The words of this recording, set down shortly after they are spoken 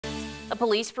A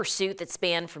police pursuit that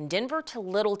spanned from Denver to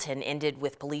Littleton ended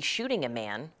with police shooting a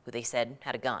man who they said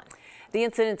had a gun. The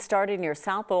incident started near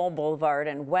South Lowell Boulevard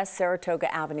and West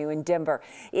Saratoga Avenue in Denver.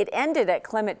 It ended at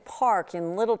Clement Park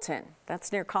in Littleton.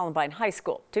 That's near Columbine High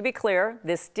School. To be clear,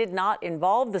 this did not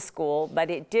involve the school,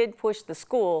 but it did push the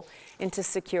school into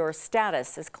secure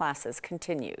status as classes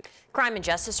continued. Crime and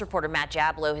Justice reporter Matt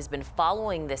Jablow has been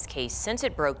following this case since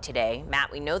it broke today.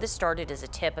 Matt, we know this started as a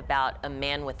tip about a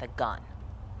man with a gun.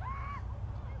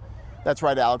 That's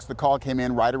right, Alex. The call came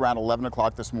in right around 11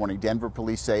 o'clock this morning. Denver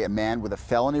police say a man with a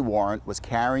felony warrant was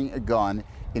carrying a gun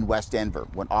in West Denver.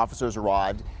 When officers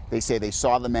arrived, they say they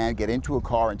saw the man get into a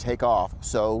car and take off,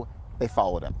 so they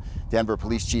followed him. Denver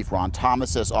Police Chief Ron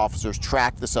Thomas says officers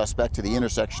tracked the suspect to the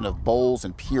intersection of Bowles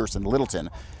and Pierce in Littleton.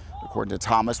 According to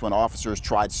Thomas, when officers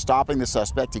tried stopping the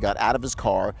suspect, he got out of his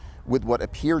car with what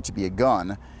appeared to be a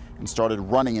gun and started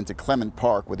running into Clement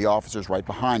Park with the officers right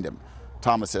behind him.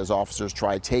 Thomas says officers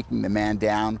tried taking the man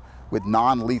down with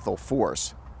non-lethal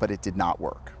force, but it did not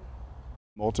work.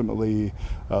 Ultimately,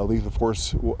 lethal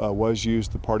force was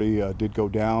used. The party did go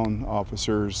down.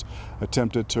 Officers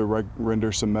attempted to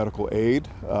render some medical aid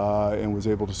and was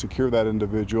able to secure that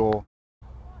individual.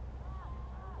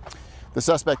 The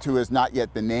suspect, who has not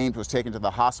yet been named, was taken to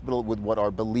the hospital with what are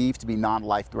believed to be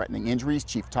non-life-threatening injuries.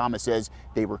 Chief Thomas says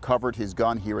they recovered his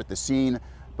gun here at the scene,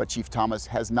 but Chief Thomas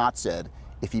has not said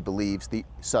if he believes the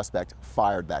suspect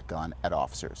fired that gun at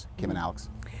officers. Kim and Alex.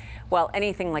 Well,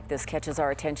 anything like this catches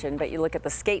our attention, but you look at the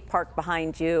skate park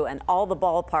behind you and all the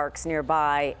ballparks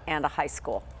nearby and a high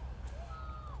school.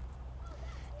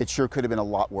 It sure could have been a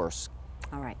lot worse.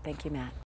 All right. Thank you, Matt.